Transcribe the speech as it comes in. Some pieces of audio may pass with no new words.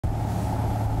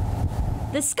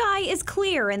The sky is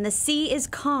clear and the sea is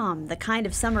calm, the kind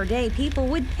of summer day people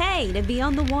would pay to be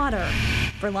on the water.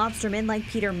 For lobstermen like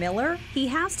Peter Miller, he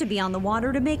has to be on the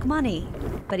water to make money.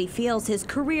 But he feels his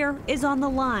career is on the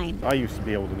line. I used to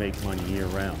be able to make money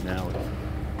year-round. Now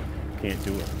I can't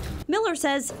do it. Miller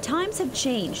says times have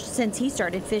changed since he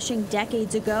started fishing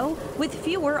decades ago, with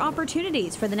fewer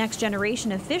opportunities for the next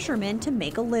generation of fishermen to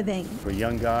make a living. For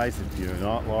young guys, if you're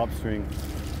not lobstering,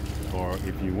 or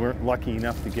if you weren't lucky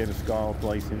enough to get a Scallop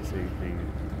license,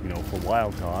 for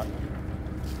wild caught,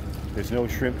 there's no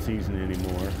shrimp season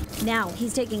anymore. Now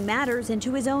he's taking matters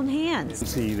into his own hands.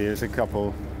 See, there's a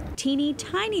couple. Teeny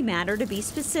tiny matter to be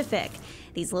specific.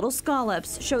 These little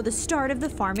scallops show the start of the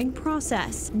farming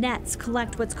process. Nets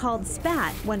collect what's called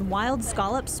spat when wild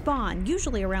scallops spawn,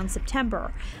 usually around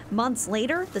September. Months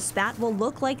later, the spat will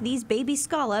look like these baby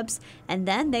scallops, and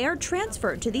then they are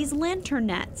transferred to these lantern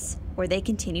nets, where they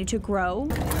continue to grow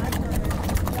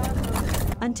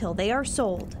until they are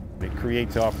sold. It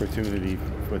creates opportunity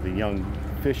for the young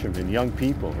fishermen, young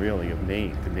people really, of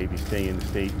Maine to maybe stay in the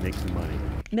state and make some money.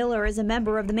 Miller is a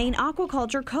member of the Maine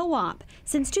Aquaculture Co-op.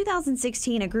 Since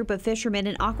 2016, a group of fishermen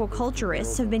and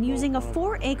aquaculturists have been using a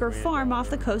 4-acre farm off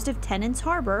the coast of Tennant's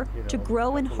Harbor to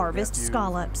grow and harvest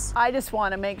scallops. I just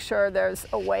want to make sure there's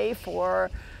a way for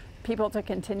people to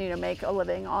continue to make a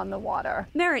living on the water.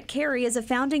 Merritt Carey is a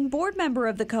founding board member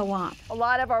of the co-op. A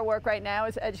lot of our work right now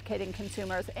is educating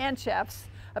consumers and chefs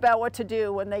about what to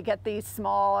do when they get these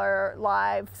smaller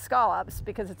live scallops,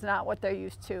 because it's not what they're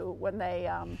used to when they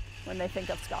think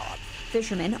of scallops.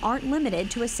 Fishermen aren't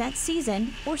limited to a set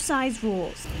season or size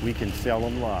rules. We can sell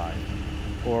them live,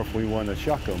 or if we want to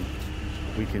shuck them,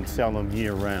 we can sell them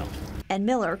year-round. And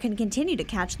Miller can continue to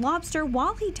catch lobster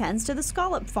while he tends to the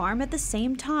scallop farm at the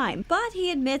same time. But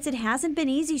he admits it hasn't been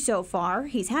easy so far.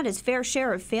 He's had his fair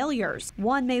share of failures.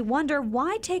 One may wonder,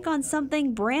 why take on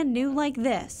something brand new like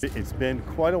this? It's been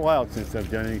quite a while since I've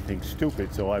done anything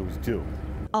stupid, so I was due.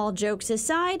 All jokes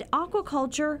aside,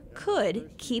 aquaculture could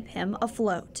keep him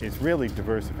afloat. It's really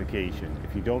diversification.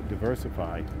 If you don't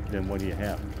diversify, then what do you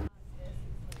have?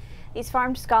 These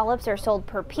farmed scallops are sold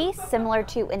per piece, similar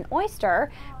to an oyster.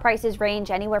 Prices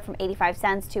range anywhere from 85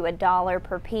 cents to $1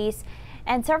 per piece.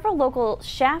 And several local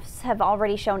chefs have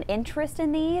already shown interest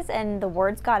in these, and the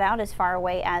word's got out as far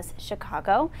away as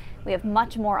Chicago. We have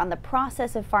much more on the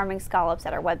process of farming scallops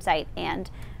at our website and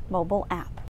mobile app.